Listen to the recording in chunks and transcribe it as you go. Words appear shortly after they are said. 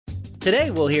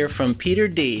Today we'll hear from Peter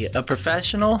Dea, a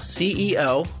professional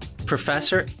CEO,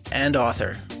 professor, and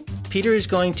author. Peter is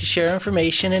going to share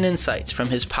information and insights from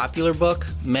his popular book,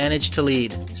 Manage to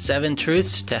Lead: 7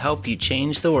 Truths to Help You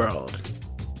Change the World.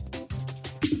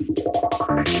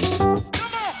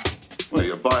 Well,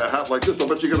 you buy a hat like this, I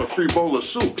bet you get a free bowl of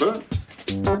soup, huh?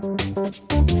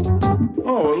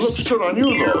 Oh, it looks good on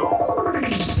you, though.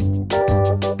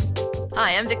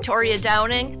 Hi, I'm Victoria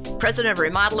Downing, President of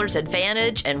Remodelers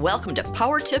Advantage, and welcome to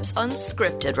Power Tips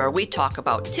Unscripted, where we talk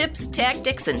about tips,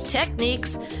 tactics, and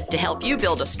techniques to help you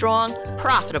build a strong,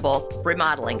 profitable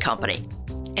remodeling company.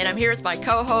 And I'm here with my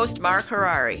co-host, Mark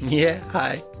Harari. Yeah,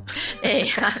 hi.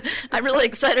 Hey, I'm really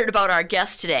excited about our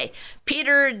guest today,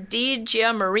 Peter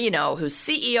DiGiamarino, who's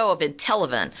CEO of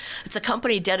Intellivent. It's a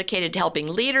company dedicated to helping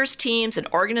leaders, teams, and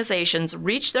organizations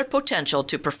reach their potential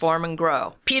to perform and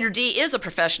grow. Peter D is a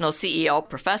professional CEO,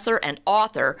 professor, and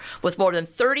author with more than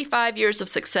 35 years of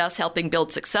success helping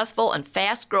build successful and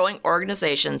fast-growing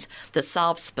organizations that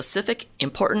solve specific,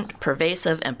 important,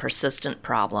 pervasive, and persistent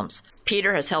problems.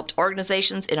 Peter has helped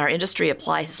organizations in our industry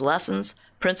apply his lessons,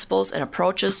 principles, and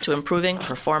approaches to improving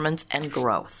performance and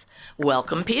growth.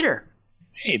 Welcome, Peter.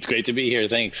 Hey, it's great to be here.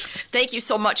 Thanks. Thank you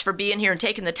so much for being here and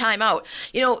taking the time out.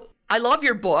 You know, I love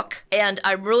your book, and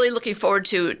I'm really looking forward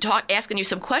to asking you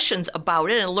some questions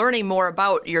about it and learning more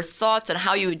about your thoughts and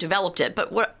how you developed it.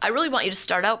 But what I really want you to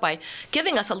start out by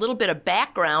giving us a little bit of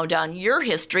background on your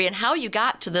history and how you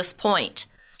got to this point.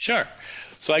 Sure.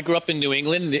 So I grew up in New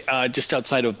England, just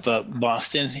outside of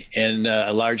Boston, in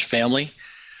a large family.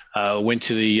 Went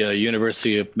to the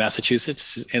University of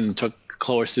Massachusetts and took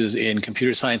courses in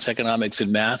computer science, economics,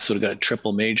 and math, so I got a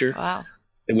triple major. Wow.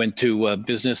 I went to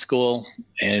business school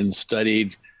and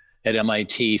studied at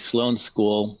MIT Sloan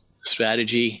School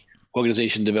strategy,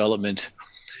 organization development,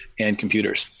 and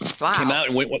computers. Wow. Came out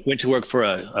and went to work for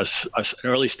an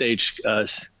early stage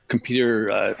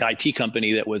computer IT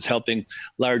company that was helping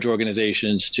large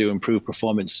organizations to improve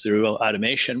performance through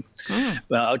automation,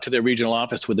 out to their regional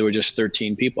office where there were just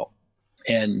 13 people.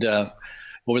 And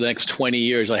over the next 20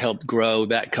 years, I helped grow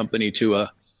that company to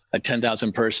a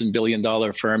 10,000 person, $1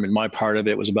 billion firm. And my part of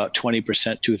it was about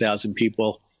 20%, 2,000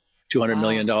 people, $200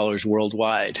 million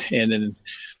worldwide. And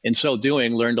in so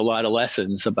doing, learned a lot of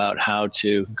lessons about how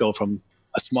to go from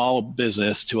a small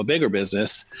business to a bigger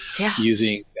business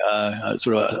using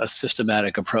sort of a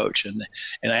systematic approach. And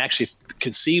I actually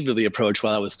conceived of the approach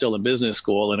while I was still in business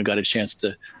school, and I got a chance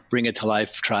to bring it to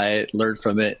life, try it, learn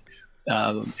from it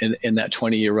in that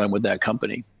 20-year run with that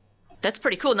company. That's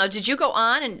pretty cool. Now, did you go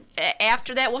on and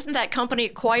after that, wasn't that company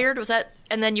acquired? Was that,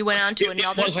 and then you went on to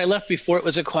another? It was. I left before it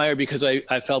was acquired because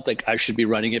I felt like I should be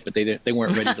running it, but they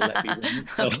weren't ready to let me run it.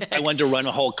 So Okay. I wanted to run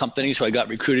a whole company, so I got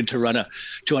recruited to run a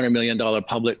 $200 million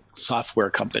public software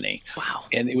company. Wow.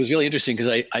 And it was really interesting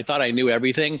because I thought I knew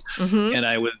everything, and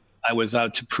I was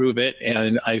out to prove it.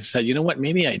 And I said, you know what,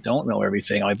 maybe I don't know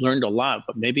everything. I've learned a lot,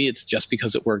 but maybe it's just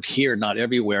because it worked here, not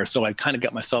everywhere. So I kind of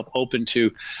got myself open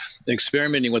to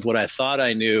experimenting with what I thought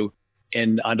I knew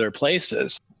in other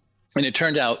places. And it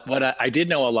turned out what I did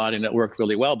know a lot and it worked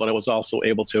really well, but I was also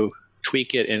able to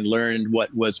tweak it and learn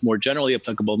what was more generally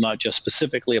applicable, not just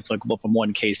specifically applicable from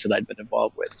one case that I'd been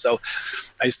involved with. So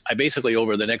I basically,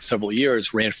 over the next several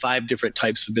years, ran 5 different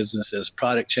types of businesses: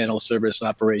 product, channel, service,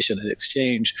 operation, and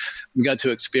exchange. We got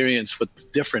to experience what's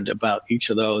different about each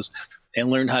of those and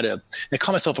learn how to, I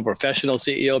call myself a professional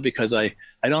CEO because I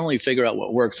not only figure out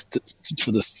what works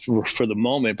for the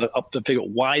moment, but up to figure out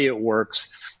why it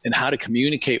works and how to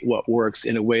communicate what works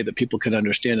in a way that people can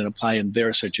understand and apply in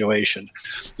their situation.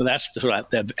 So that's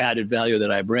the added value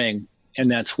that I bring. And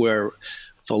that's where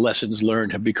the lessons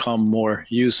learned have become more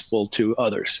useful to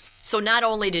others. So not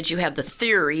only did you have the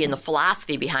theory and the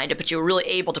philosophy behind it, but you were really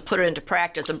able to put it into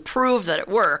practice and prove that it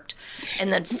worked.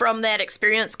 And then from that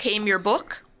experience came your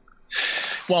book?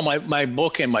 Well, my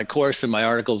book and my course and my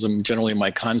articles and generally my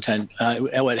content,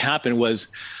 what happened was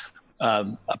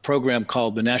a program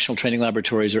called the National Training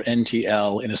Laboratories, or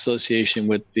NTL, in association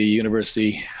with the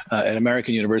university, an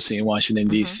American university in Washington,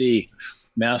 D.C.,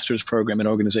 master's program in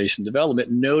organization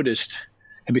development, noticed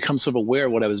and become sort of aware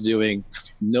of what I was doing,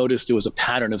 noticed there was a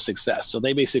pattern of success. So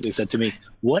they basically said to me,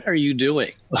 what are you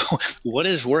doing? What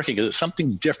is working? Is it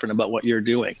something different about what you're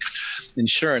doing? And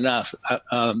sure enough,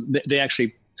 they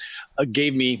actually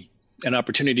gave me an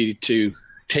opportunity to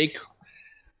take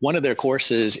one of their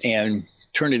courses and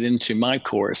turn it into my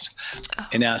course,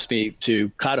 and asked me to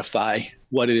codify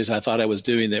what it is I thought I was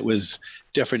doing that was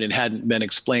different and hadn't been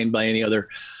explained by any other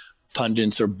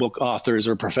pundits or book authors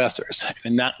or professors.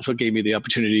 And that's what gave me the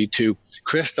opportunity to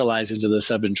crystallize into the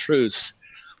 7 truths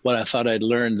what I thought I'd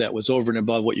learned that was over and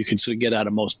above what you could sort of get out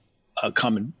of most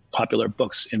common popular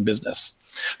books in business.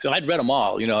 So I'd read them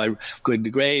all, Good to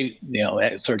Great,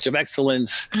 Search of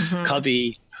Excellence,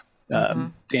 Covey,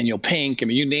 Daniel Pink. I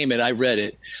mean, you name it, I read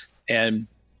it. And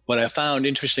what I found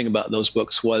interesting about those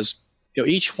books was,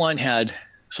 each one had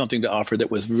something to offer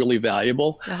that was really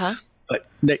valuable. But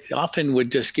they often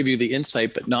would just give you the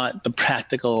insight, but not the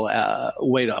practical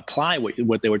way to apply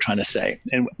what they were trying to say.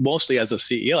 And mostly as a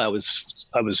CEO, I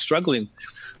was struggling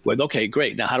with, okay,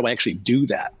 great. Now, how do I actually do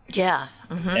that? Yeah.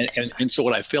 And so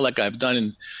what I feel like I've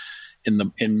done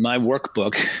in my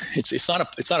workbook, it's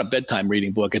not a bedtime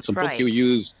reading book. It's a book you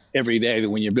use every day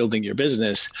when you're building your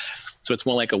business. So it's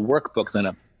more like a workbook than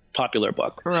a popular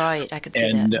book. Right, I could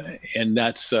see that. And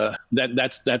that's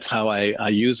how I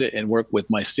use it and work with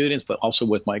my students, but also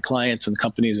with my clients and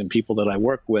companies and people that I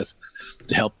work with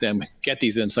to help them get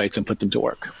these insights and put them to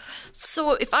work.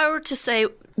 So if I were to say,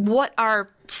 what are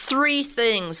 3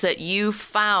 things that you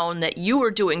found that you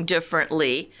were doing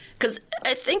differently? Because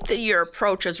I think that your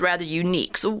approach is rather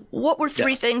unique. So what were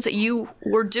 3 things that you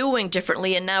were doing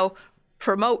differently and now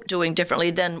promote doing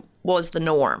differently than was the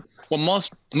norm? Well,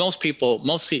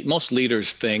 most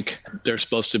leaders think they're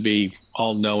supposed to be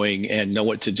all-knowing and know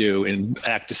what to do and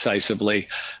act decisively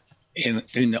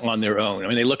on their own. I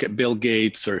mean, they look at Bill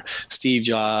Gates or Steve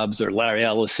Jobs or Larry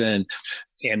Ellison,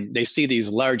 and they see these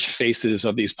large faces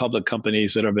of these public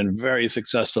companies that have been very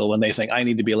successful, and they think, I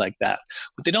need to be like that.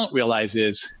 What they don't realize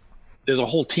is there's a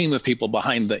whole team of people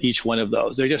behind each one of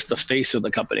those. They're just the face of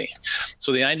the company.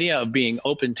 So the idea of being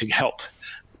open to help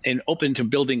and open to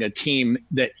building a team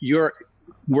that you're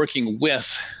working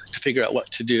with to figure out what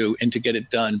to do and to get it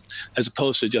done, as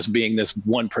opposed to just being this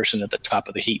one person at the top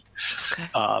of the heap,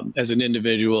 as an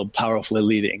individual powerfully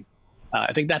leading.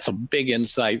 I think that's a big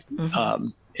insight,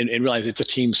 and realize it's a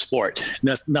team sport.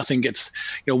 Nothing gets,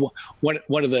 one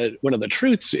of the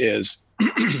truths is,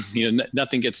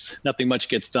 nothing much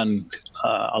gets done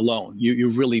alone.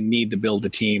 You really need to build a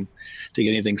team to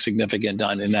get anything significant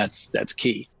done, and that's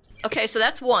key. Okay, so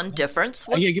that's one difference.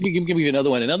 Yeah, give me another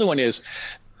one. Another one is,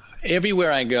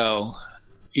 everywhere I go,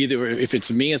 either if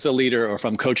it's me as a leader or if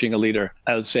I'm coaching a leader,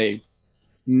 I would say,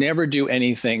 never do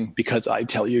anything because I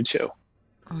tell you to.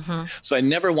 So I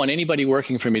never want anybody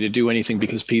working for me to do anything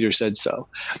because Peter said so,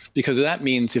 because that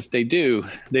means if they do,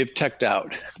 they've checked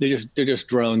out. They're just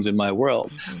drones in my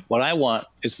world. What I want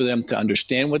is for them to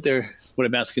understand what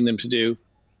I'm asking them to do,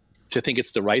 to think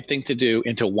it's the right thing to do,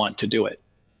 and to want to do it.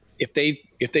 If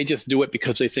they just do it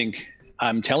because they think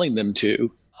I'm telling them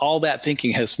to, all that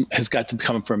thinking has got to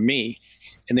come from me,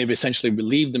 and they've essentially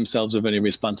relieved themselves of any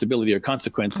responsibility or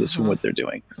consequences from what they're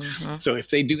doing. So if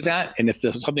they do that, and if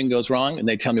something goes wrong and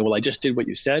they tell me, well, I just did what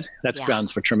you said, that's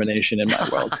grounds for termination in my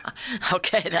world.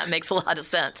 Okay, that makes a lot of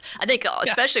sense. I think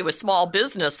especially with small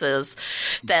businesses,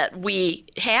 that we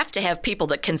have to have people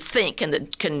that can think and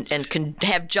that can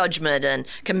have judgment and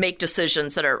can make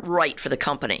decisions that are right for the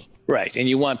company. Right, and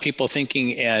you want people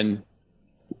thinking and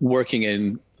working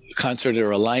in concert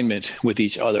or alignment with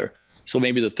each other. So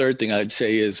maybe the third thing I'd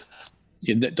say is,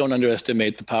 don't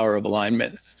underestimate the power of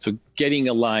alignment. So getting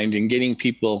aligned and getting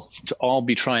people to all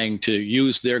be trying to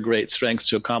use their great strengths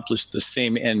to accomplish the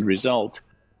same end result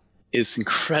is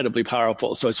incredibly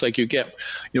powerful. So it's like you get,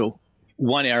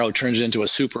 one arrow turns into a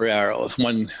super arrow. If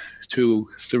 1, 2,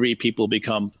 3 people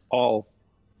become all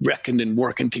reckoned and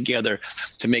working together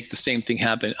to make the same thing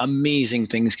happen, amazing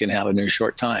things can happen in a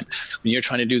short time. When you're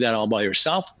trying to do that all by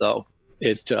yourself, though,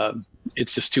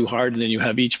 it's just too hard. And then you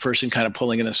have each person kind of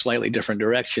pulling in a slightly different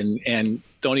direction and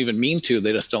don't even mean to,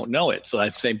 they just don't know it. So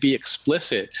I'd say be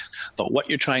explicit about what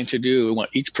you're trying to do and what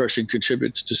each person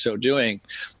contributes to so doing,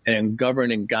 and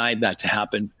govern and guide that to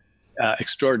happen.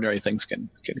 Extraordinary things can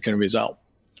result.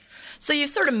 So you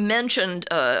sort of mentioned,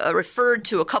 referred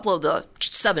to a couple of the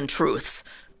 7 truths.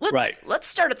 Let's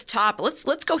start at the top.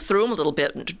 Let's go through them a little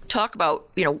bit and talk about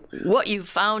what you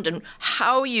found and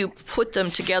how you put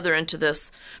them together into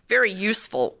this very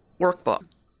useful workbook.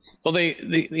 Well,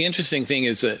 the interesting thing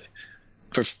is that,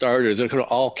 for starters, it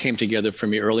all came together for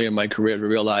me early in my career to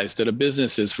realize that a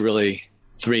business is really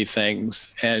 3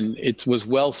 things, and it was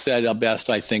well said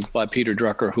best, I think, by Peter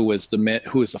Drucker, who was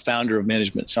the founder of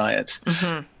management science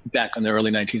back in the early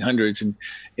 1900s, and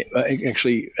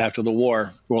actually after the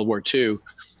war, World War II.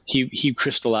 He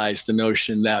crystallized the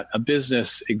notion that a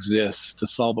business exists to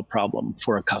solve a problem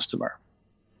for a customer.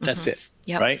 That's it,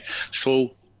 right?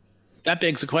 So that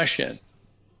begs the question,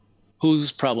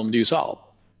 whose problem do you solve?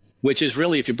 Which is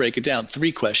really, if you break it down,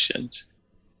 3 questions.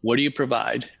 What do you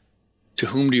provide? To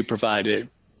whom do you provide it?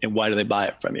 And why do they buy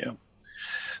it from you?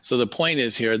 So the point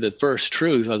is here, the first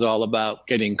truth is all about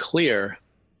getting clear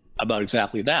about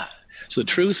exactly that. So the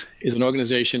truth is, an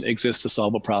organization exists to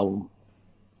solve a problem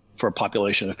for a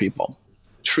population of people.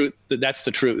 Truth, that's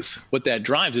the truth. What that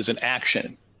drives is an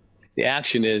action. The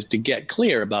action is to get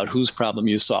clear about whose problem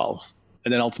you solve,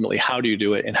 and then ultimately how do you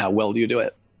do it and how well do you do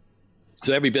it.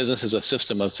 So every business is a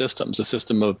system of systems, a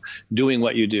system of doing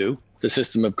what you do, the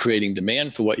system of creating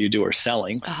demand for what you do or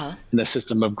selling, and the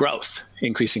system of growth,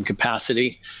 increasing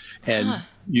capacity, and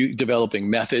you developing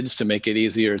methods to make it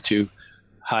easier to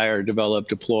hire, develop,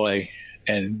 deploy,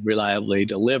 and reliably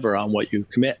deliver on what you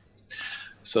commit.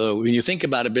 So when you think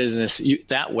about a business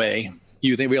that way,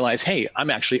 you realize, hey,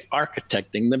 I'm actually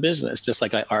architecting the business, just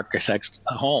like I architect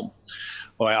a home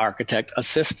or I architect a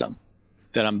system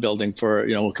that I'm building for,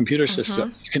 a computer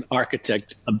system. You can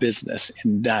architect a business,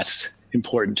 and that's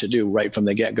important to do right from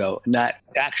the get-go. And that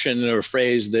action or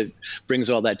phrase that brings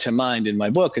all that to mind in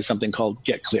my book is something called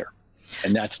get clear.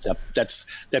 And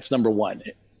that's number one.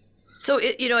 So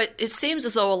it seems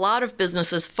as though a lot of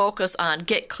businesses focus on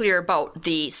get clear about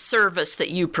the service that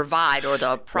you provide or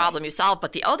the problem you solve,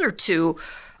 but the other two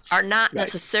are not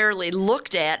necessarily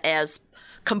looked at as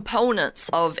components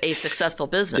of a successful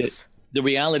business. The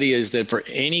reality is that for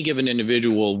any given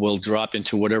individual will drop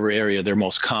into whatever area they're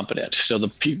most competent. So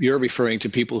you're referring to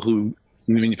people who,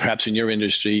 perhaps in your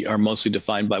industry, are mostly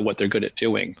defined by what they're good at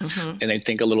doing, and they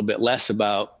think a little bit less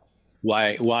about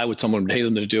why would someone pay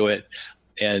them to do it,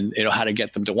 and how to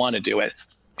get them to want to do it.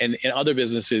 And in other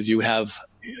businesses, you have,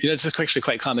 it's actually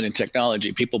quite common in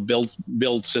technology. People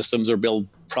build systems or build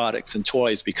products and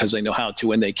toys because they know how to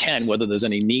when they can. Whether there's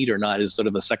any need or not is sort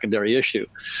of a secondary issue.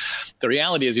 The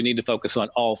reality is you need to focus on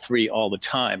all three all the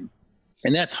time.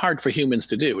 And that's hard for humans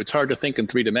to do. It's hard to think in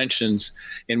three dimensions.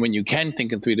 And when you can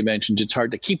think in three dimensions, it's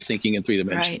hard to keep thinking in three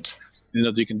dimensions.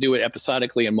 Right. You can do it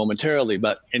episodically and momentarily,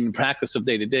 but in practice of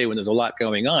day to day, when there's a lot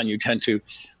going on, you tend to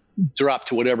drop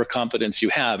to whatever competence you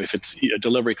have. If it's a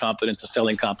delivery competence, a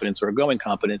selling competence, or a growing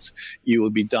competence, you will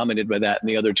be dominated by that, and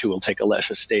the other two will take a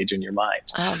lesser stage in your mind.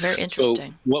 Oh, very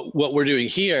interesting. So what we're doing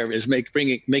here is making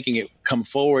it come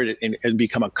forward and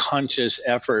become a conscious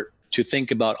effort to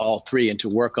think about all three and to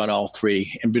work on all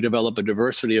three and to develop a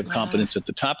diversity of competence at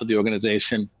the top of the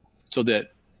organization so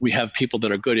that we have people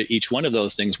that are good at each one of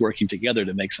those things working together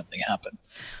to make something happen.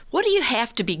 What do you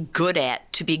have to be good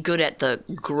at the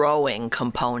growing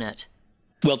component?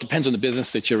 Well, it depends on the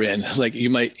business that you're in. Like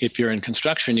if you're in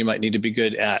construction, you might need to be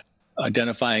good at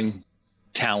identifying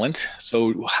talent.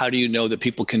 So how do you know that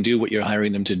people can do what you're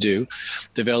hiring them to do?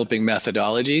 Developing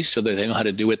methodology so that they know how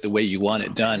to do it the way you want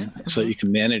it done, so that you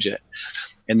can manage it.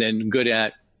 And then good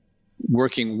at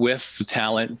working with the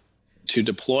talent to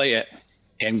deploy it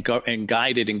and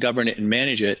guide it and govern it and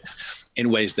manage it in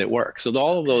ways that work. So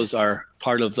all of those are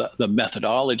part of the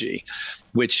methodology,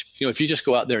 which, if you just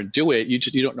go out there and do it,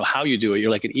 you don't know how you do it.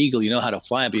 You're like an eagle, you know how to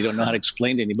fly, but you don't know how to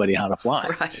explain to anybody how to fly.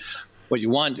 Right. What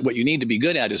you need to be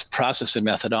good at is process and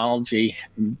methodology,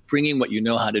 and bringing what you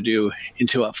know how to do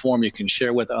into a form you can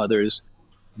share with others,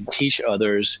 teach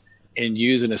others, and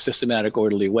use in a systematic,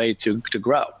 orderly way to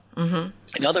grow.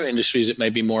 In other industries, it may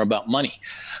be more about money.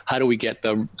 How do we get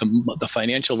the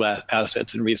financial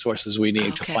assets and resources we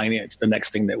need to finance the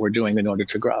next thing that we're doing in order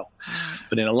to grow?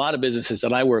 But in a lot of businesses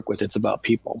that I work with, it's about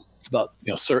people. It's about,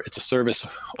 it's a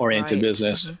service-oriented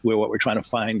business where what we're trying to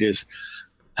find is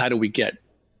how do we get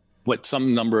what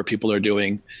some number of people are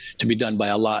doing to be done by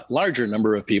a lot larger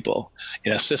number of people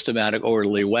in a systematic,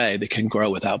 orderly way that can grow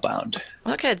without bound.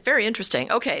 Okay, very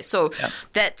interesting. Okay, so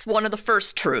that's one of the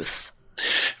first truths.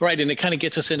 Right, and it kind of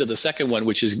gets us into the second one,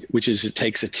 which is it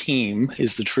takes a team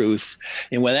is the truth,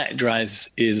 and what that drives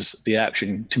is the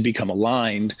action to become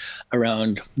aligned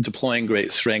around deploying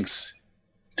great strengths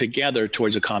together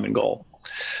towards a common goal.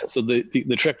 So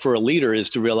the trick for a leader is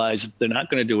to realize they're not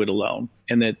going to do it alone,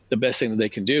 and that the best thing that they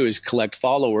can do is collect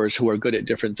followers who are good at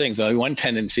different things. One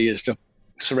tendency is to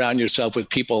surround yourself with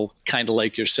people kind of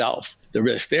like yourself. The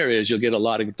risk there is you'll get a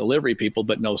lot of delivery people,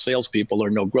 but no salespeople or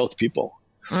no growth people.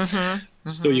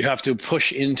 So you have to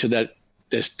push into that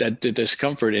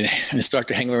discomfort and start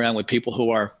to hang around with people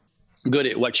who are good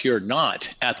at what you're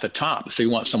not at the top. So you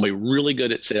want somebody really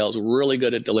good at sales, really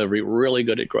good at delivery, really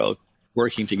good at growth,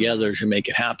 working together to make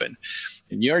it happen.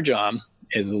 And your job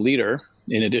as a leader,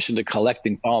 in addition to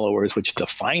collecting followers, which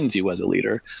defines you as a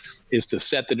leader, is to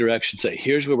set the direction, say,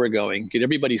 here's where we're going, get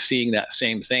everybody seeing that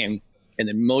same thing, and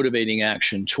then motivating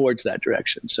action towards that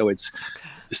direction. So it's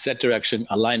set direction,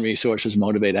 align resources,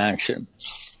 motivate action.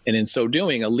 And in so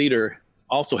doing, a leader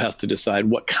also has to decide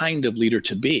what kind of leader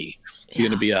to be. You're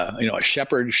going to be a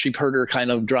shepherd, sheep herder kind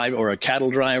of driver, or a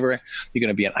cattle driver. You're going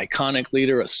to be an iconic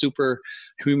leader, a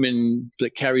superhuman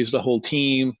that carries the whole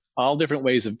team, all different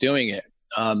ways of doing it.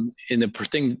 And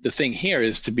the thing here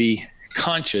is to be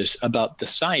conscious about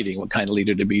deciding what kind of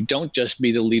leader to be. Don't just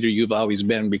be the leader you've always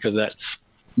been because that's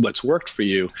what's worked for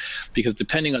you, because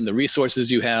depending on the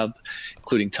resources you have,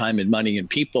 including time and money and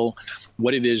people,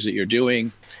 what it is that you're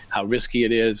doing, how risky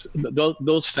it is,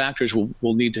 those factors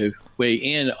will need to weigh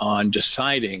in on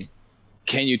deciding,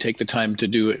 can you take the time to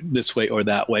do it this way or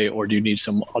that way, or do you need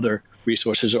some other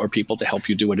resources or people to help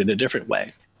you do it in a different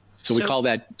way? So we call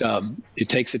that it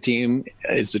takes a team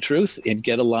is the truth, and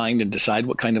get aligned and decide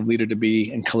what kind of leader to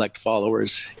be and collect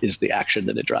followers is the action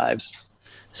that it drives.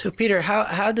 So, Peter,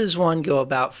 how does one go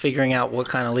about figuring out what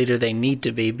kind of leader they need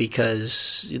to be?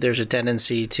 Because there's a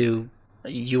tendency to,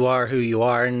 you are who you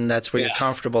are, and that's where you're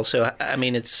comfortable. So, I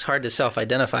mean, it's hard to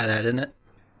self-identify that, isn't it?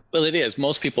 Well, it is.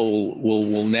 Most people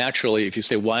will naturally, if you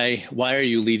say, why are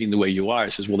you leading the way you are?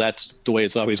 It says, well, that's the way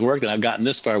it's always worked, and I've gotten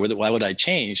this far with it. Why would I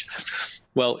change?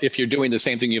 Well, if you're doing the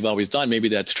same thing you've always done, maybe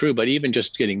that's true. But even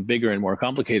just getting bigger and more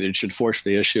complicated should force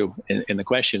the issue in the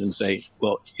question and say,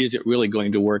 well, is it really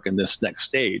going to work in this next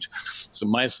stage? So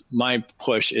my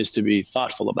push is to be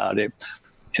thoughtful about it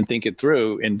and think it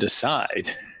through and decide,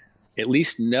 at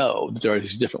least know that there are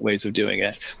these different ways of doing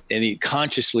it, and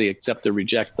consciously accept or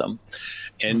reject them.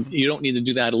 And you don't need to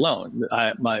do that alone.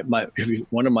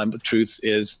 One of my truths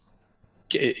is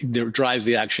that drives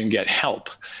the action, get help.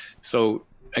 So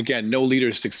again, no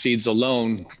leader succeeds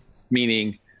alone,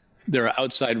 meaning there are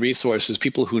outside resources,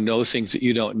 people who know things that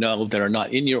you don't know, that are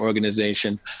not in your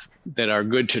organization, that are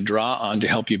good to draw on to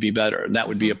help you be better. And that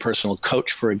would be a personal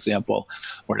coach, for example,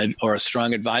 or a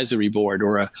strong advisory board,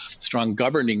 or a strong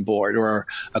governing board, or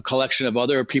a collection of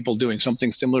other people doing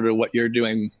something similar to what you're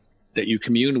doing that you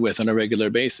commune with on a regular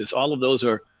basis. All of those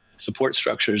are support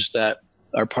structures that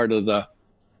are part of the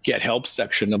Get Help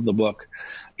section of the book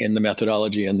in the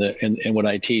methodology and what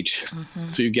I teach.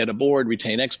 So you get a board,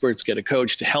 retain experts, get a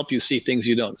coach to help you see things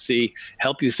you don't see,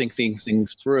 help you think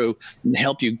things through, and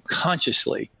help you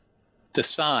consciously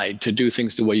decide to do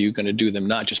things the way you're going to do them,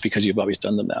 not just because you've always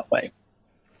done them that way.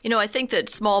 You know, I think that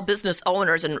small business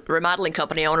owners and remodeling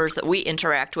company owners that we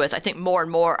interact with, I think more and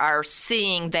more are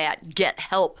seeing that Get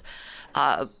Help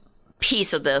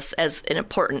piece of this as an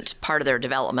important part of their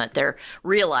development. They're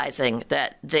realizing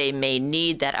that they may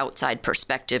need that outside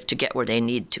perspective to get where they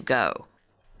need to go.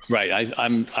 Right.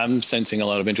 I'm sensing a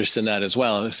lot of interest in that as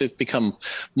well. As it's become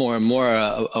more and more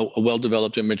a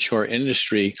well-developed and mature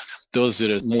industry, those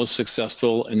that are most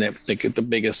successful and they get the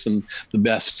biggest and the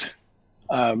best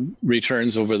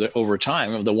returns over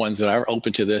time are the ones that are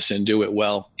open to this and do it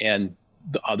well, and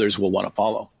the others will want to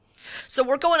follow. So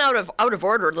we're going out of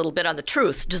order a little bit on the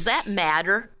truths. Does that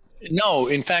matter? No,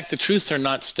 in fact, the truths are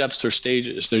not steps or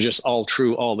stages. They're just all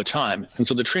true all the time. And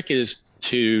so the trick is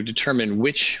to determine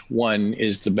which one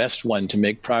is the best one to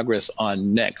make progress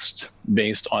on next,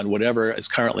 based on whatever is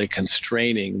currently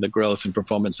constraining the growth and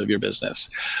performance of your business.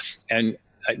 And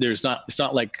it's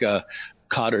not like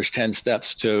Kotter's 10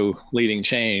 steps to leading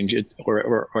change,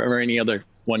 or any other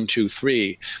 1, 2,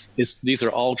 3. These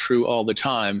are all true all the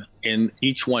time, and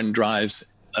each one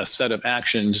drives a set of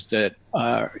actions that,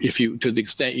 to the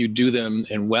extent you do them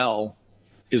and well,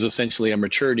 is essentially a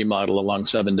maturity model along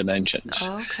 7 dimensions.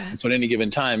 Oh, okay. And so at any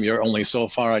given time, you're only so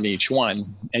far on each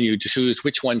one, and you choose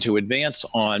which one to advance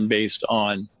on based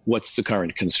on what's the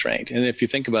current constraint. And if you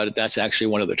think about it, that's actually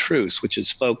one of the truths, which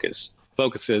is focus.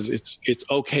 Focus is it's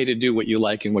okay to do what you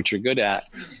like and what you're good at.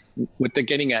 What they're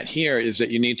getting at here is that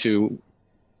you need to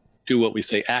do what we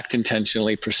say, act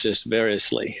intentionally, persist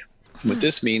variously. What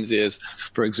this means is,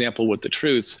 for example, with the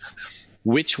truths,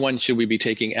 which one should we be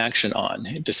taking action on?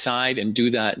 Decide and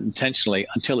do that intentionally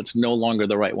until it's no longer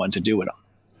the right one to do it on.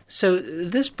 So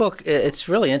this book, it's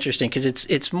really interesting because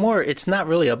it's not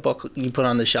really a book you put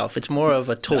on the shelf. It's more of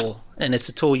a tool, and it's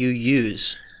a tool you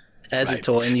use as a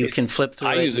tool, and you can flip through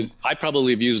it. I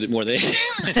probably have used it more than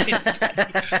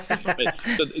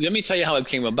but let me tell you how it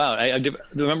came about. I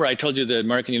remember I told you that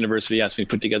American University asked me to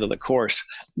put together the course.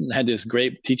 I had this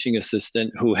great teaching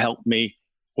assistant who helped me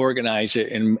organize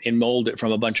it and mold it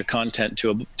from a bunch of content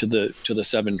to the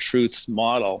 7 truths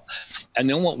model. And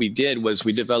then what we did was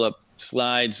we developed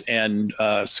slides and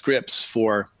scripts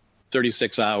for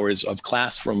 36 hours of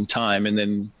classroom time, and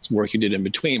then work you did in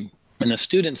between. And the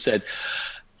students said,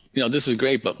 this is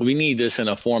great, but we need this in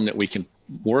a form that we can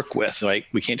work with, right?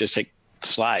 We can't just take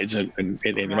slides and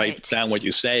write down what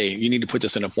you say. You need to put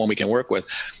this in a form we can work with.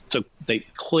 So they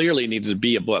clearly needed to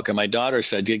be a book. And my daughter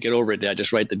said, get over it, Dad,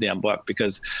 just write the damn book,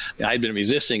 because I'd been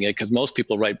resisting it, because most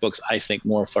people write books, I think,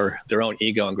 more for their own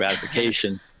ego and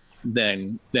gratification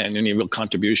than any real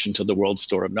contribution to the world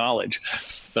store of knowledge.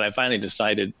 But I finally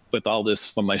decided, with all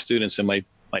this from my students and my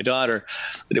daughter,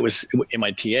 that it was in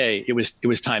my TA, it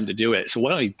was time to do it. So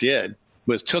what I did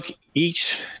was took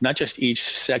each, not just each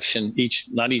section,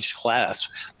 not each class,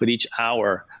 but each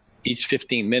hour, each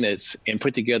 15 minutes, and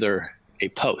put together a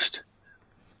post.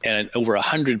 And over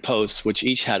 100 posts, which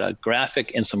each had a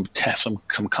graphic and some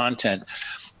content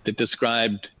that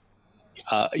described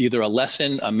either a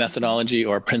lesson, a methodology,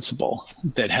 or a principle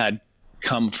that had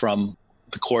come from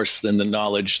the course and the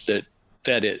knowledge that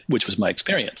fed it, which was my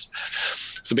experience.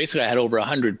 So basically, I had over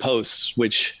 100 posts,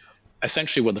 which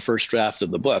essentially were the first draft of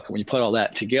the book. When you put all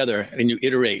that together and you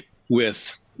iterate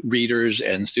with readers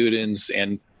and students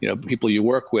and people you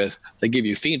work with, they give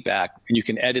you feedback, and you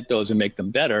can edit those and make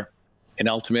them better. And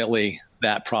ultimately,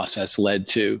 that process led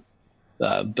to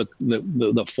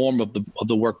the form of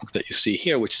the workbook that you see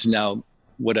here, which is now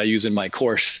what I use in my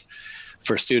course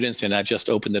for students. And I've just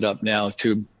opened it up now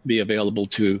to be available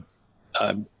to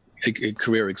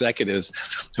career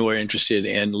executives who are interested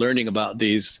in learning about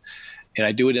these. And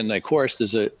I do it in my course.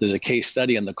 There's a case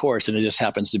study in the course, and it just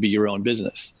happens to be your own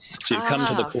business. So you come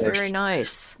to the course very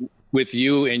nice. with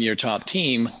you and your top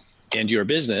team and your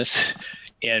business,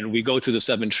 and we go through the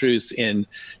 7 truths in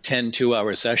 10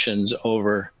 2-hour sessions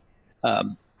over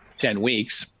 10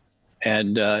 weeks,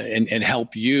 and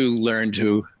help you learn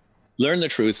the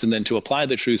truths, and then to apply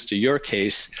the truths to your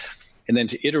case, and then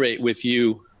to iterate with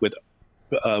you, with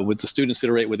the students,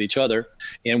 iterate with each other,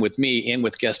 and with me, and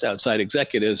with guest outside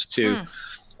executives to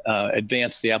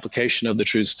advance the application of the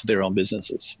truths to their own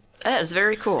businesses. That is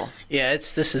very cool. Yeah,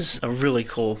 this is a really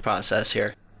cool process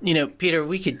here. Peter,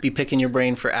 we could be picking your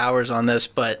brain for hours on this,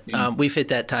 but we've hit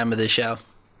that time of the show.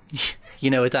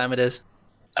 You know what time it is?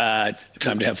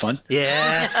 Time to have fun.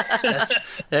 Yeah.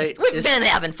 We've been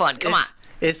having fun. Come on.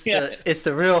 It's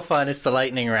the real fun. It's the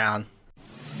lightning round.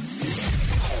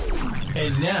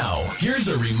 And now, here's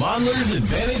a Remodeler's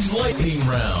Advantage lightning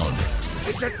round.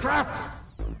 It's a trap!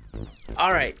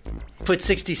 All right. Put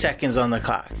 60 seconds on the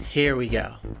clock. Here we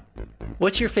go.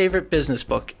 What's your favorite business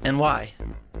book and why?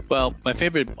 Well, my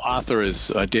favorite author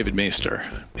is David Maister,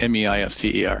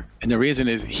 Meister. And the reason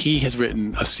is he has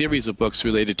written a series of books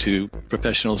related to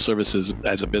professional services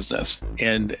as a business,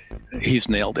 and he's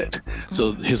nailed it.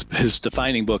 So his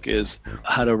defining book is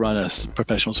How to Run a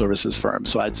Professional Services Firm.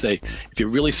 So I'd say if you're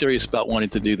really serious about wanting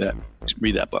to do that,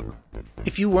 read that book.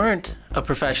 If you weren't a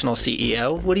professional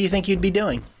CEO, what do you think you'd be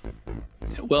doing?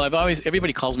 Well,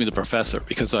 everybody calls me the professor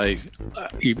because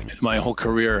my whole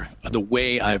career, the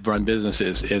way I've run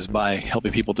businesses is by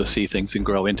helping people to see things and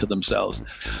grow into themselves.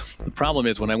 The problem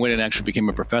is when I went and actually became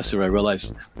a professor, I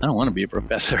realized I don't want to be a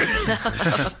professor.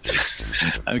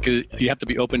 Because you have to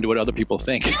be open to what other people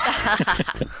think.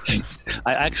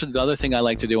 The other thing I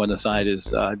like to do on the side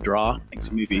is draw.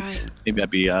 So maybe I'd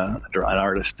be an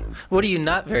artist. What are you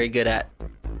not very good at?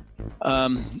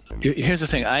 Here's the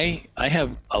thing. I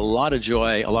have a lot of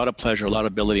joy, a lot of pleasure, a lot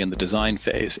of ability in the design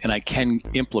phase, and I can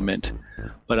implement,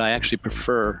 but I actually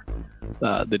prefer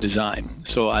the design.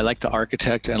 So I like to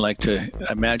architect and like to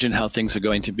imagine how things are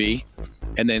going to be,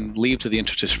 and then leave to the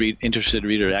interested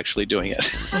reader actually doing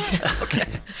it. Okay.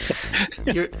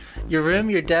 Your room,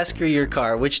 your desk, or your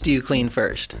car, which do you clean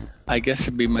first? I guess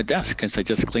it'd be my desk, since I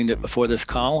just cleaned it before this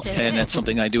call, and that's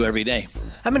something I do every day.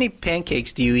 How many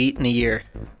pancakes do you eat in a year?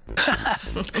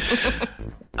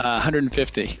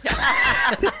 150.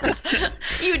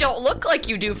 You don't look like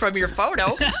you do from your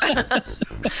photo.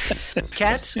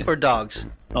 Cats or dogs?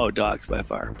 Oh, dogs by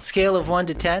far. Scale of 1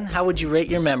 to 10, how would you rate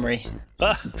your memory?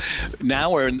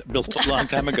 Now or built a long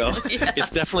time ago? Yeah.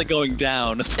 It's definitely going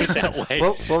down, let's put it that way.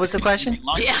 What was the question?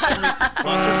 Yeah.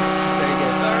 Very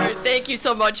good. All right, thank you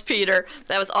so much, Peter.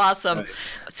 That was awesome. Right.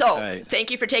 So,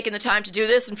 Thank you for taking the time to do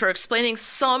this and for explaining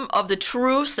some of the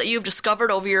truths that you've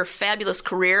discovered over your fabulous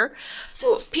career.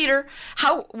 So, Peter,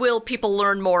 how will people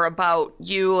learn more about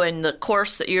you and the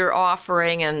course that you're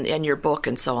offering and your book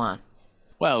and so on?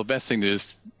 Well, the best thing to do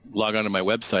is log on to my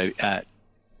website at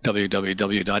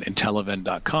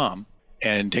www.intelliven.com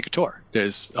and take a tour.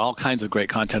 There's all kinds of great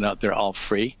content out there, all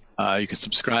free. You can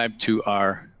subscribe to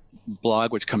our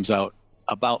blog, which comes out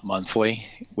about monthly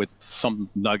with some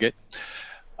nugget,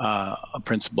 a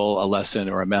principle, a lesson,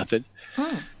 or a method.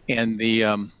 And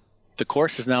the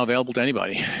course is now available to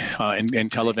anybody.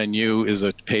 Intelliven U is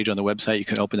a page on the website. You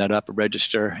can open that up,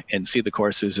 register, and see the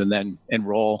courses, and then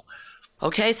enroll.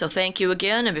 Okay, so thank you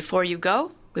again. And before you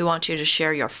go, we want you to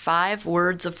share your 5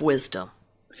 words of wisdom.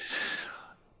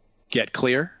 Get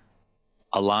clear,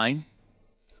 align,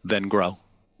 then grow.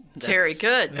 Very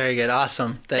good. Very good.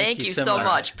 Awesome. Thank you so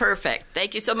much. Perfect.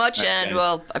 Thank you so much, and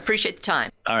we'll appreciate the time.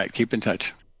 All right, keep in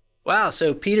touch. Wow,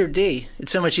 so Peter D.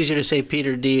 It's so much easier to say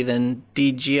Peter D. than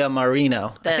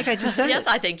DiGiamarino. I think I just said yes, it.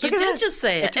 I think you Look at did that. just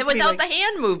say it. took And me, without the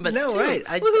hand movements, No, too. right.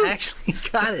 I Woohoo. actually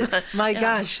got it. My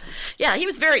gosh. Yeah, he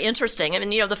was very interesting. I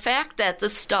mean, the fact that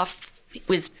this stuff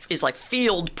is like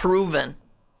field proven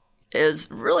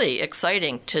is really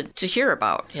exciting to hear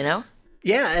about, Yeah,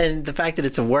 and the fact that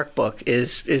it's a workbook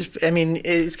is I mean,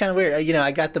 it's kind of weird.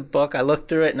 I got the book, I looked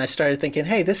through it, and I started thinking,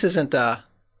 hey, this isn't a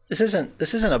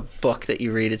book that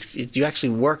you read. You actually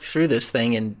work through this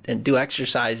thing and do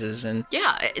exercises and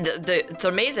Yeah, it's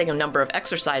amazing a number of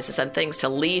exercises and things to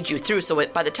lead you through. So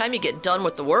by the time you get done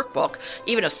with the workbook,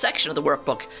 even a section of the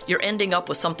workbook, you're ending up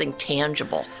with something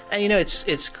tangible. And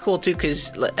it's cool too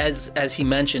because as he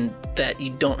mentioned that you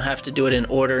don't have to do it in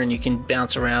order and you can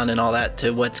bounce around and all that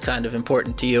to what's kind of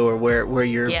important to you or where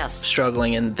you're Yes.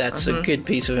 struggling, and that's a good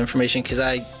piece of information because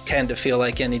I tend to feel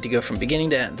like I need to go from beginning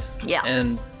to end. Yeah.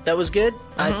 And that was good.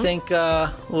 I think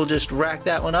we'll just rack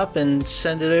that one up and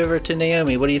send it over to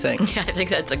Naomi. What do you think? Yeah, I think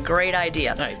that's a great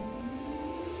idea. All right.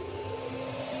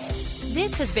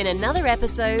 This has been another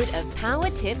episode of Power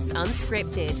Tips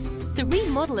Unscripted, the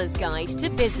Remodeler's Guide to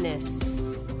Business.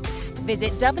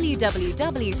 Visit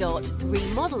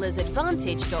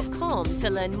www.remodelersadvantage.com to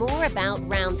learn more about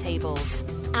Roundtables,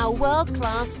 our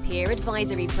world-class peer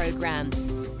advisory program.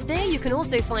 There you can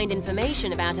also find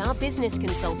information about our business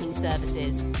consulting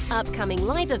services, upcoming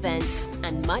live events,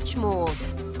 and much more.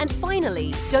 And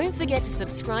finally, don't forget to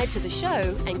subscribe to the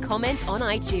show and comment on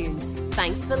iTunes.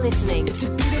 Thanks for listening. It's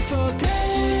a beautiful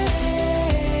day.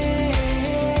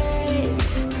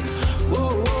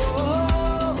 Whoa,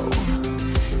 whoa, whoa.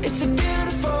 It's a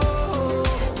beautiful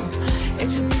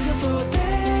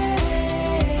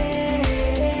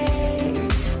day.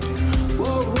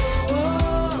 Whoa, whoa,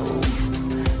 whoa.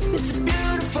 It's a